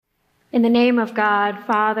In the name of God,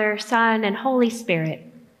 Father, Son, and Holy Spirit.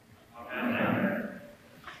 Amen.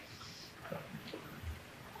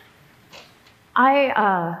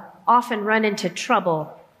 I often run into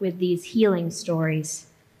trouble with these healing stories.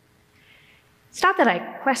 It's not that I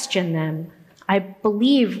question them. I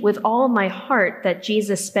believe with all my heart that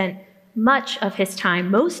Jesus spent much of his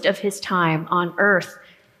time, most of his time on earth,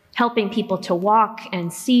 helping people to walk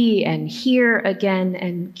and see and hear again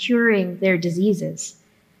and curing their diseases.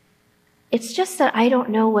 It's just that I don't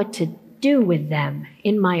know what to do with them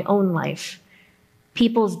in my own life.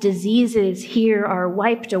 People's diseases here are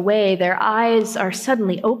wiped away. Their eyes are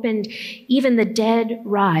suddenly opened. Even the dead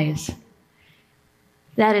rise.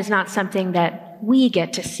 That is not something that we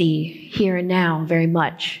get to see here and now very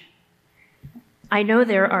much. I know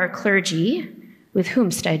there are clergy, with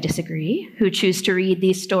whomst I disagree, who choose to read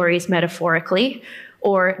these stories metaphorically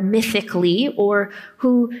or mythically, or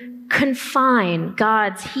who confine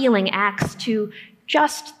God's healing acts to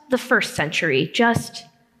just the first century, just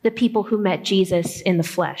the people who met Jesus in the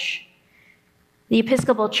flesh. The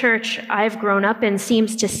Episcopal Church I've grown up in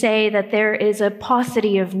seems to say that there is a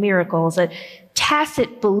paucity of miracles, a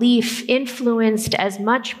tacit belief influenced as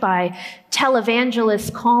much by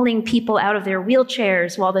televangelists calling people out of their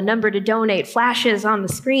wheelchairs while the number to donate flashes on the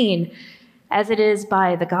screen as it is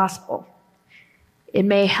by the gospel. It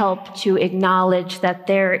may help to acknowledge that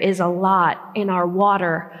there is a lot in our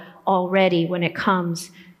water already when it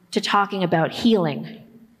comes to talking about healing.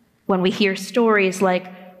 When we hear stories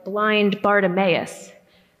like blind Bartimaeus,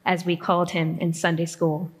 as we called him in Sunday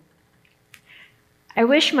school. I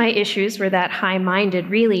wish my issues were that high-minded,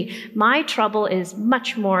 really. My trouble is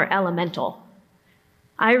much more elemental.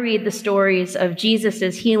 I read the stories of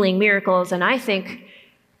Jesus' healing miracles and I think,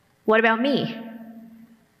 what about me?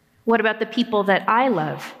 What about the people that I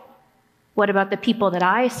love? What about the people that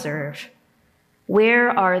I serve?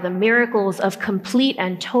 Where are the miracles of complete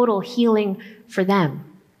and total healing for them?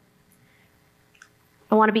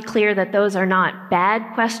 I want to be clear that those are not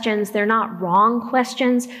bad questions. They're not wrong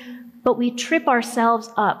questions, but we trip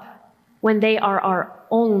ourselves up when they are our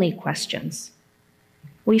only questions.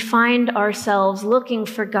 We find ourselves looking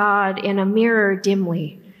for God in a mirror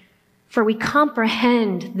dimly, for we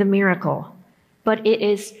comprehend the miracle, but it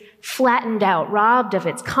is flattened out, robbed of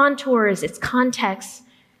its contours, its context.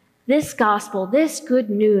 This gospel, this good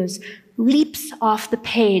news, leaps off the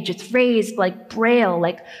page. It's raised like Braille,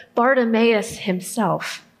 like Bartimaeus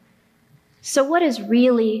himself. So what is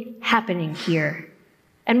really happening here?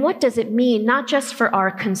 And what does it mean, not just for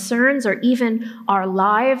our concerns or even our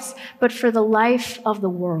lives, but for the life of the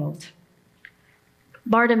world?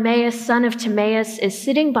 Bartimaeus, son of Timaeus, is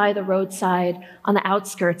sitting by the roadside on the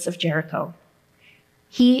outskirts of Jericho.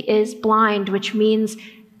 He is blind, which means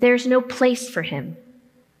there's no place for him.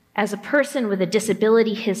 As a person with a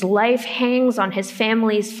disability, his life hangs on his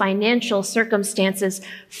family's financial circumstances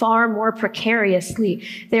far more precariously.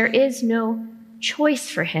 There is no choice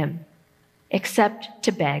for him except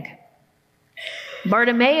to beg.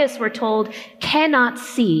 Bartimaeus, we're told, cannot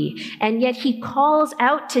see, and yet he calls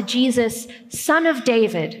out to Jesus, Son of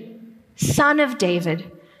David, Son of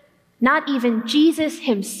David. Not even Jesus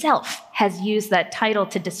himself has used that title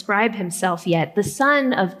to describe himself yet. The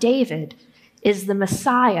Son of David is the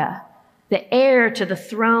Messiah, the heir to the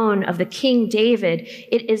throne of the King David.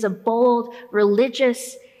 It is a bold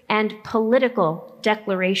religious and political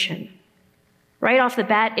declaration. Right off the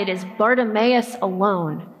bat, it is Bartimaeus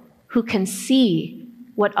alone who can see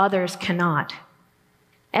what others cannot.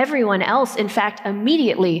 Everyone else, in fact,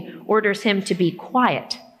 immediately orders him to be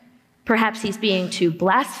quiet. Perhaps he's being too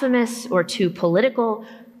blasphemous or too political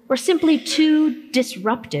or simply too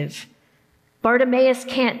disruptive. Bartimaeus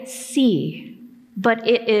can't see, but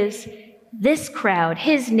it is this crowd,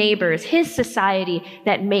 his neighbors, his society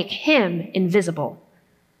that make him invisible.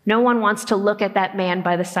 No one wants to look at that man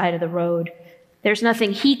by the side of the road. There's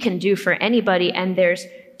nothing he can do for anybody, and there's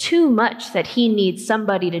too much that he needs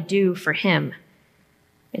somebody to do for him.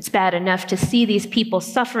 It's bad enough to see these people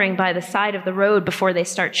suffering by the side of the road before they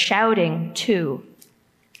start shouting, too.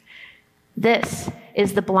 This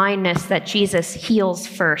is the blindness that Jesus heals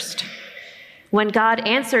first. When God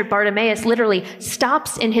answered, Bartimaeus literally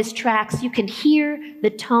stops in his tracks. You can hear the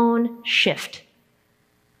tone shift.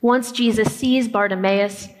 Once Jesus sees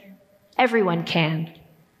Bartimaeus, everyone can.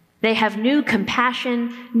 They have new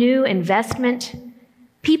compassion, new investment.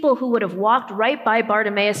 People who would have walked right by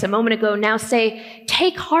Bartimaeus a moment ago now say,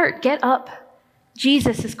 "Take heart, get up.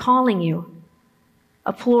 Jesus is calling you."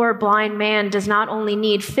 A poor blind man does not only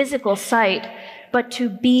need physical sight, but to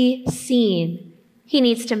be seen. He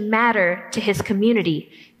needs to matter to his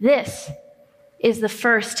community. This is the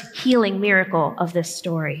first healing miracle of this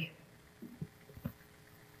story.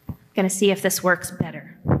 Going to see if this works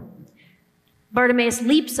better. Bartimaeus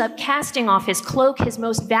leaps up, casting off his cloak, his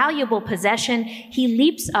most valuable possession. He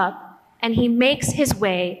leaps up and he makes his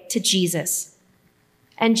way to Jesus.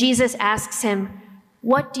 And Jesus asks him,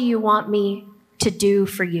 "What do you want me to do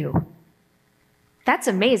for you?" That's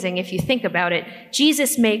amazing if you think about it.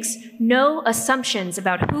 Jesus makes no assumptions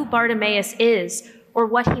about who Bartimaeus is or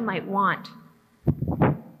what he might want.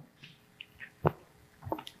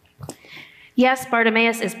 Yes,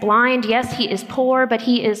 Bartimaeus is blind. Yes, he is poor, but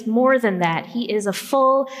he is more than that. He is a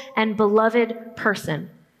full and beloved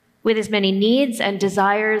person with as many needs and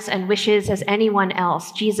desires and wishes as anyone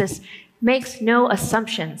else. Jesus makes no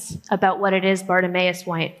assumptions about what it is Bartimaeus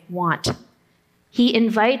might want. He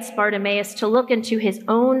invites Bartimaeus to look into his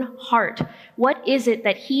own heart. What is it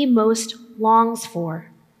that he most longs for?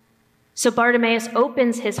 So Bartimaeus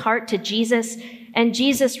opens his heart to Jesus, and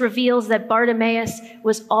Jesus reveals that Bartimaeus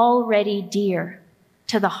was already dear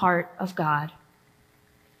to the heart of God.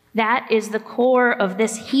 That is the core of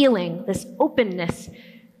this healing, this openness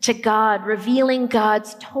to God, revealing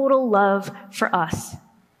God's total love for us.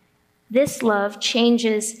 This love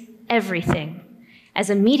changes everything. As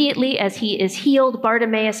immediately as he is healed,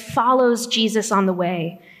 Bartimaeus follows Jesus on the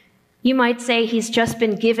way. You might say he's just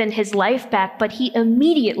been given his life back, but he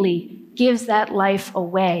immediately gives that life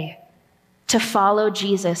away to follow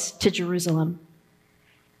Jesus to Jerusalem.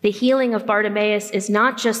 The healing of Bartimaeus is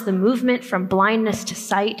not just the movement from blindness to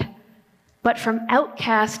sight, but from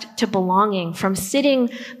outcast to belonging, from sitting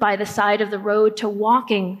by the side of the road to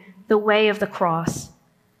walking the way of the cross.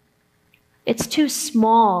 It's too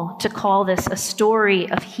small to call this a story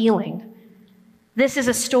of healing. This is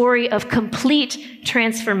a story of complete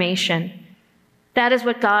transformation. That is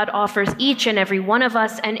what God offers each and every one of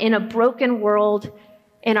us, and in a broken world,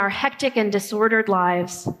 in our hectic and disordered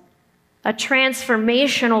lives, a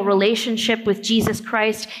transformational relationship with Jesus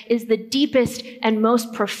Christ is the deepest and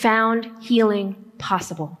most profound healing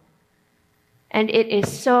possible. And it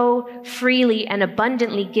is so freely and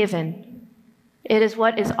abundantly given. It is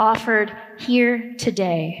what is offered here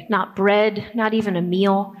today, not bread, not even a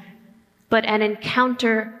meal, but an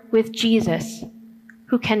encounter with Jesus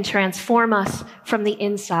who can transform us from the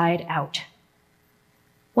inside out.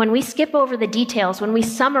 When we skip over the details, when we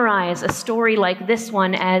summarize a story like this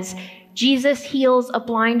one as Jesus heals a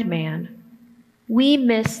blind man, we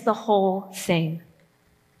miss the whole thing.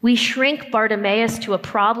 We shrink Bartimaeus to a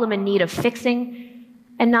problem in need of fixing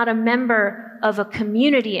and not a member of a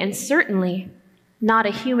community, and certainly not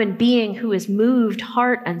a human being who is moved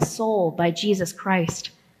heart and soul by Jesus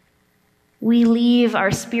Christ. We leave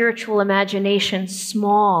our spiritual imagination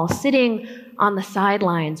small, sitting on the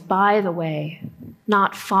sidelines by the way,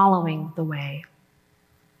 not following the way.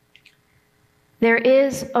 There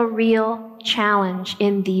is a real challenge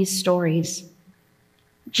in these stories.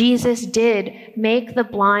 Jesus did make the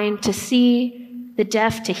blind to see, the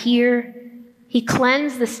deaf to hear. He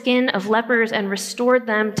cleansed the skin of lepers and restored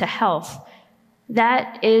them to health.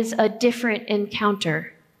 That is a different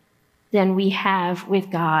encounter than we have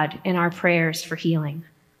with God in our prayers for healing.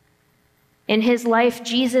 In his life,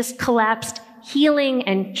 Jesus collapsed healing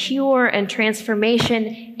and cure and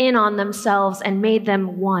transformation in on themselves and made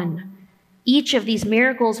them one. Each of these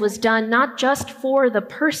miracles was done not just for the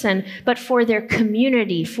person, but for their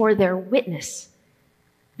community, for their witness.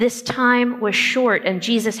 This time was short, and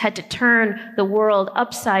Jesus had to turn the world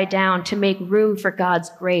upside down to make room for God's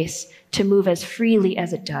grace to move as freely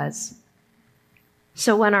as it does.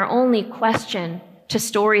 So when our only question to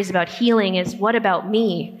stories about healing is, "What about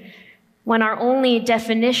me?" When our only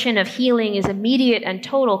definition of healing is immediate and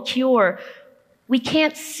total cure, we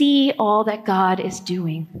can't see all that God is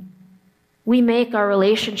doing. We make our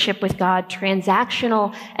relationship with God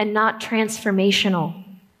transactional and not transformational.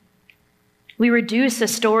 We reduce a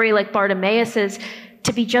story like Bartimaeus's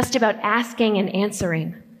to be just about asking and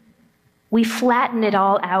answering. We flatten it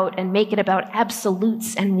all out and make it about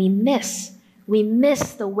absolutes, and we miss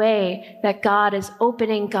the way that God is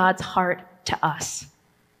opening God's heart to us,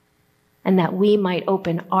 and that we might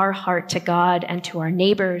open our heart to God and to our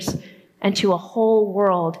neighbors and to a whole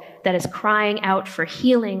world that is crying out for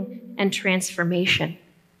healing and transformation.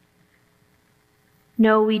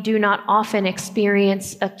 No, we do not often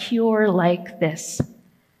experience a cure like this,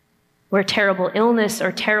 where terrible illness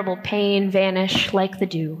or terrible pain vanish like the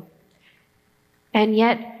dew. And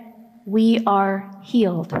yet, we are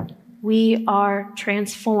healed. We are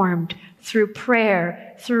transformed through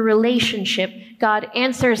prayer, through relationship. God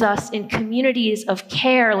answers us in communities of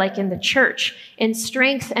care, like in the church, in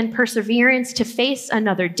strength and perseverance to face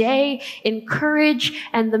another day, in courage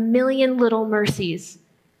and the million little mercies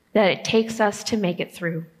that it takes us to make it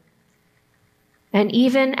through. And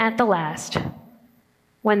even at the last,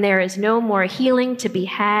 when there is no more healing to be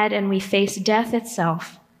had and we face death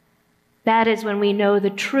itself, that is when we know the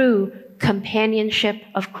true companionship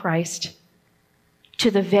of Christ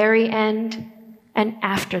to the very end and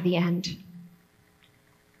after the end.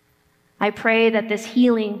 I pray that this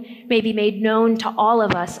healing may be made known to all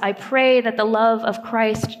of us. I pray that the love of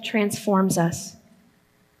Christ transforms us.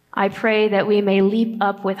 I pray that we may leap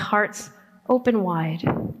up with hearts open wide.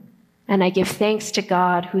 And I give thanks to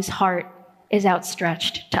God whose heart is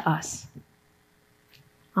outstretched to us.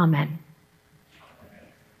 Amen.